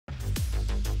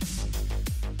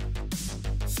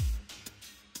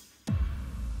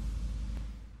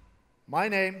My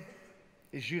name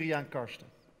is Juriaan Karsten,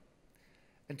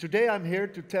 and today I'm here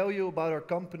to tell you about our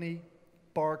company,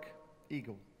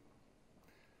 PARKEAGLE.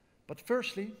 But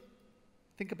firstly,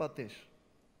 think about this.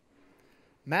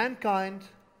 Mankind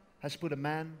has put a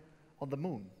man on the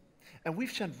moon, and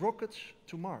we've sent rockets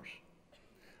to Mars.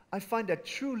 I find that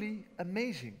truly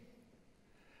amazing.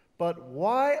 But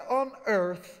why on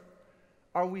earth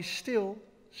are we still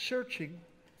searching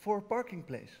for a parking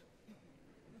place?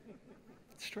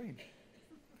 It's strange.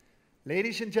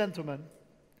 Ladies and gentlemen,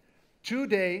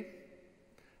 today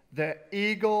the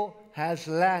Eagle has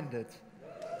landed.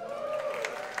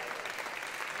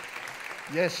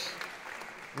 Yes,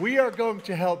 we are going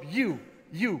to help you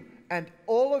and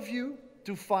all of you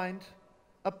to find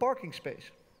a parking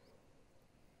space.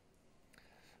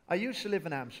 I used to live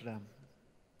in Amsterdam.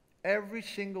 Every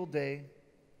single day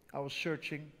I was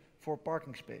searching for a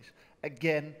parking space.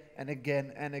 Again and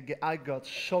again and again. I got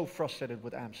so frustrated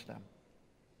with Amsterdam.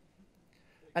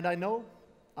 And I know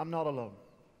I'm not alone.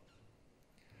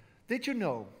 Did you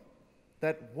know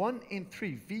that 1 in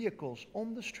 3 vehicles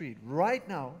on the street right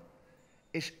now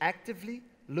is actively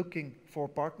looking for a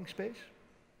parking space?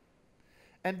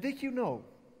 And did you know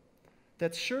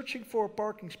that searching for a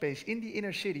parking space in the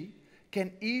inner city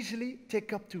can easily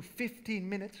take up to 15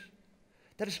 minutes?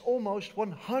 That is almost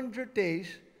 100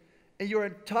 days in your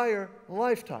entire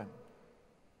lifetime.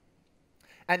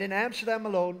 And in Amsterdam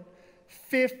alone,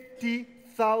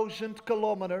 50,000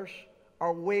 kilometers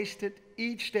are wasted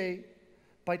each day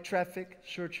by traffic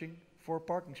searching for a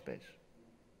parking space.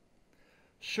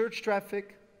 Search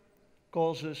traffic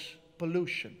causes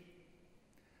pollution,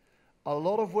 a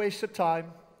lot of wasted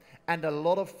time, and a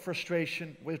lot of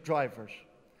frustration with drivers.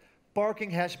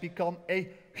 Parking has become a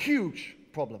huge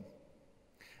problem,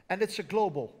 and it's a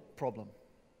global problem.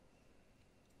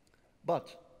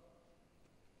 But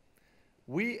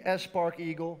we as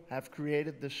PARKEAGLE have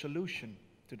created the solution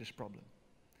to this problem.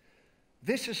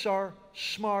 This is our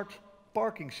smart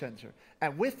parking sensor.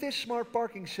 And with this smart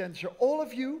parking sensor, all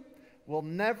of you will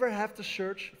never have to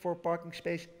search for a parking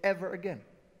space ever again.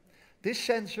 This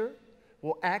sensor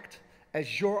will act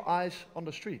as your eyes on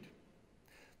the street.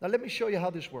 Now let me show you how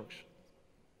this works.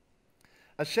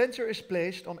 A sensor is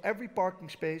placed on every parking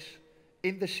space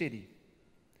in the city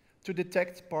to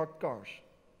detect parked cars.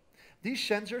 These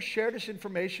sensors share this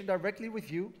information directly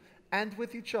with you and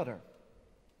with each other.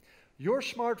 Your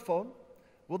smartphone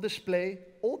will display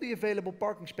all the available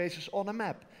parking spaces on a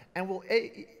map and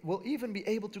will even be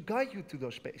able to guide you to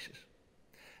those spaces.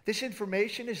 This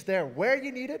information is there where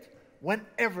you need it,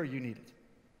 whenever you need it.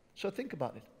 So think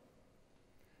about it.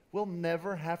 We'll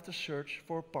never have to search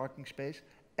for a parking space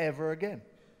ever again.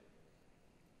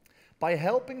 By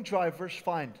helping drivers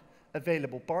find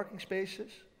available parking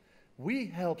spaces, we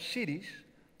help cities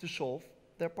to solve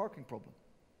their parking problem.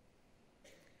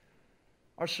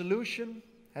 Our solution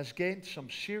has gained some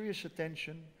serious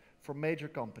attention from major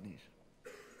companies.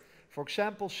 For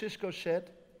example, Cisco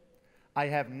said, "I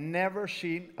have never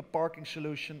seen a parking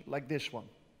solution like this one."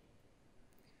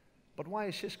 But why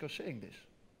is Cisco saying this?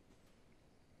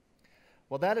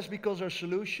 Well, that is because our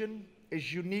solution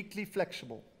is uniquely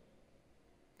flexible.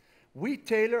 We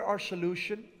tailor our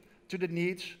solution to the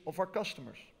needs of our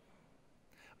customers.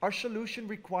 Our solution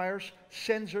requires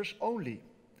sensors only.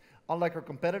 Unlike our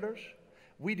competitors,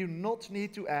 we do not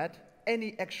need to add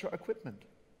any extra equipment.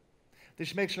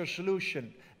 This makes our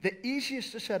solution the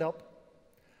easiest to set up,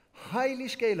 highly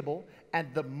scalable,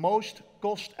 and the most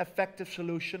cost-effective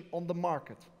solution on the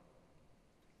market.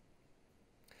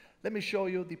 Let me show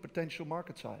you the potential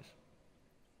market size.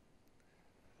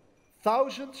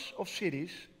 Thousands of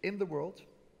cities in the world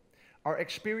are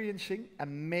experiencing a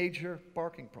major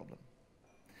parking problem.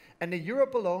 And in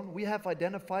Europe alone, we have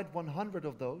identified 100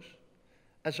 of those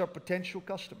as our potential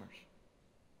customers.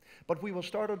 But we will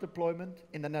start our deployment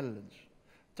in the Netherlands,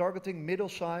 targeting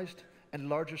middle-sized and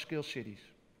larger-scale cities.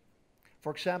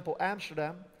 For example,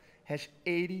 Amsterdam has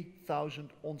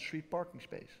 80,000 on-street parking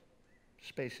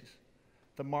spaces.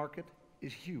 The market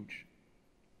is huge.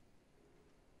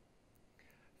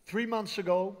 3 months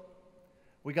ago,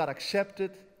 we got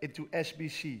accepted into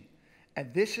SBC,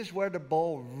 and this is where the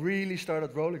ball really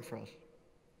started rolling for us.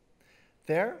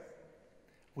 There,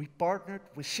 we partnered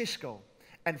with Cisco,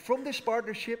 and from this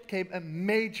partnership came a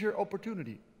major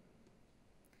opportunity.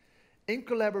 In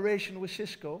collaboration with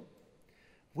Cisco,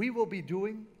 we will be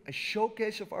doing a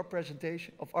showcase of our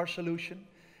presentation, of our solution,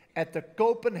 at the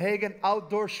Copenhagen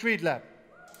Outdoor Street Lab.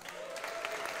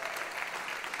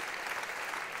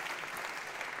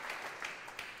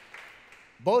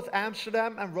 Both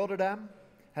Amsterdam and Rotterdam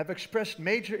have expressed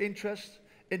major interest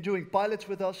in doing pilots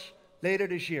with us later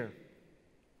this year.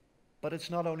 But it's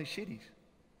not only cities.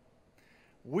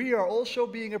 We are also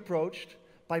being approached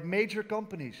by major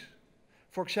companies.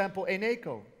 For example,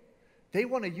 Eneco. They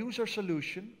want to use our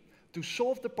solution to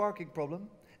solve the parking problem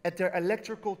at their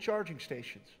electrical charging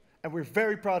stations. And we're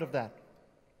very proud of that.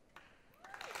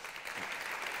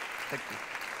 Thank you.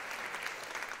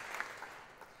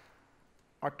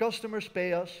 Our customers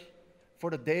pay us for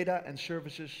the data and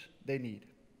services they need.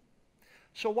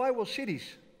 So why will cities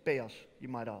pay us, you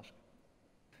might ask?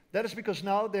 That is because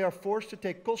now they are forced to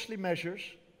take costly measures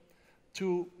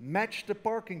to match the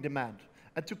parking demand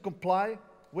and to comply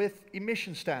with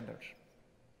emission standards.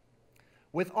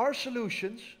 With our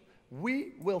solutions,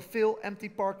 we will fill empty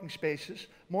parking spaces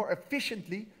more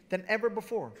efficiently than ever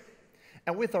before.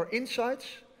 And with our insights,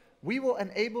 we will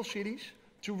enable cities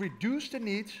to reduce the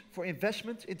needs for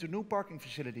investment into new parking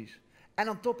facilities. And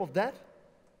on top of that,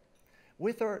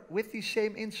 with these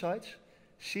same insights,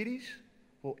 cities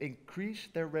will increase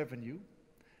their revenue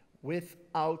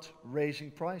without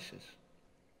raising prices.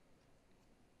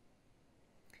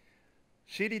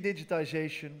 City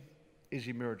digitization is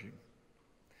emerging.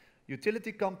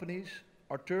 Utility companies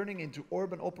are turning into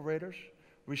urban operators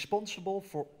responsible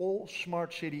for all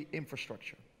smart city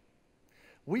infrastructure.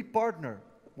 We partner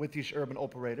with these urban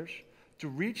operators to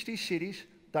reach these cities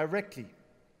directly.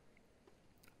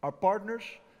 Our partners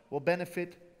will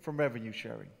benefit from revenue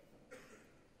sharing.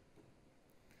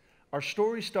 Our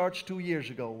story starts 2 years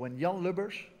ago when Jan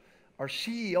Lubbers, our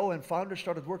CEO and founder,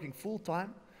 started working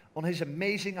full-time on his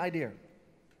amazing idea.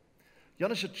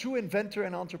 Jan is a true inventor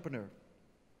and entrepreneur.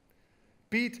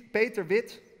 Peter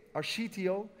Witt, our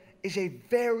CTO, is a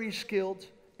very skilled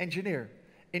engineer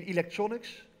in electronics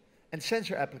and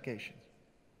sensor applications.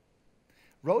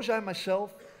 Rosa and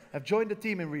myself have joined the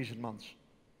team in recent months.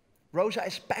 Rosa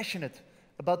is passionate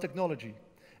about technology,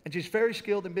 and she's very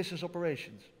skilled in business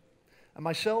operations. And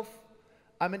myself,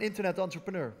 I'm an internet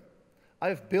entrepreneur. I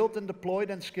have built and deployed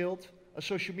and scaled a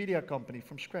social media company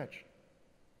from scratch.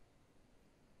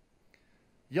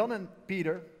 Jan and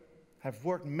Peter have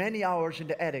worked many hours in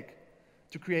the attic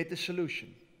to create this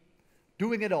solution,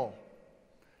 doing it all.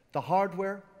 The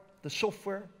hardware, the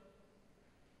software,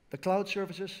 the cloud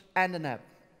services, and an app.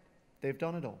 They've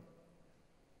done it all.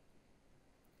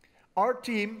 Our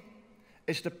team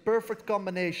is the perfect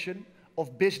combination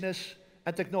of business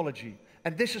and technology,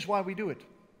 and this is why we do it.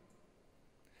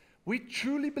 We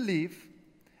truly believe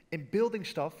in building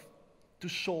stuff to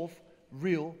solve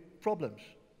real problems.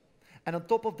 And on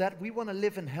top of that, we want to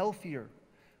live in healthier,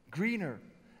 greener,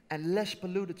 and less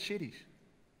polluted cities.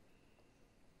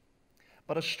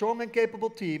 But a strong and capable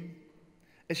team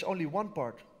is only one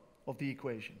part of the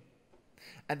equation.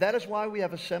 And that is why we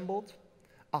have assembled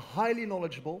a highly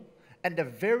knowledgeable and a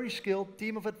very skilled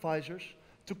team of advisors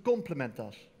to complement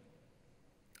us.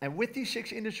 And with these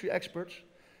 6 industry experts,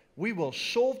 we will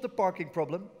solve the parking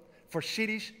problem for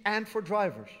cities and for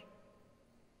drivers.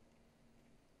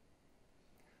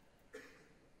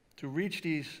 To reach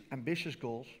these ambitious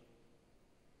goals,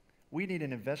 we need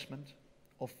an investment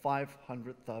of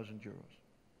 500,000 euros.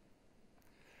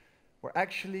 We're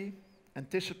actually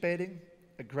anticipating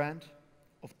a grant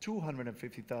of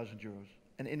 250,000 euros,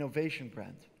 an innovation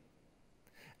grant.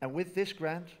 And with this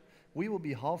grant, we will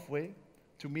be halfway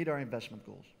to meet our investment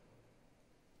goals.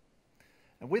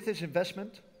 And with this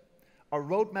investment, our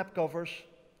roadmap covers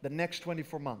the next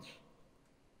 24 months.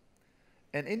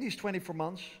 And in these 24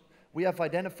 months, we have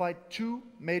identified 2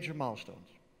 major milestones.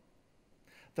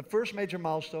 The first major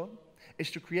milestone is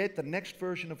to create the next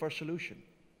version of our solution,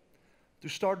 to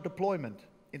start deployment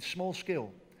in small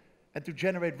scale, and to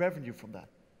generate revenue from that.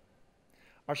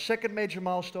 Our second major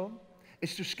milestone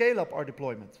is to scale up our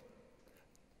deployment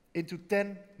into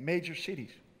 10 major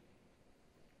cities.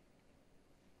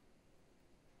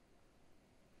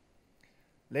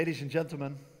 Ladies and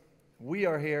gentlemen, we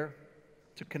are here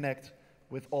to connect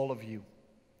with all of you.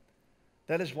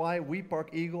 That is why we,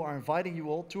 PARKEAGLE, are inviting you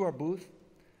all to our booth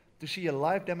to see a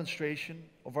live demonstration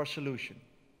of our solution.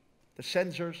 The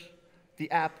sensors, the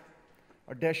app,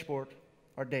 our dashboard,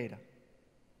 our data.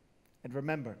 And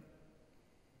remember,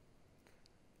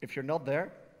 if you're not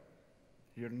there,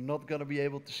 you're not going to be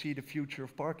able to see the future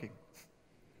of parking.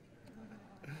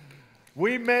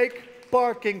 We make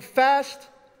parking fast,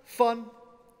 fun,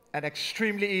 and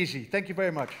extremely easy. Thank you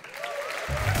very much.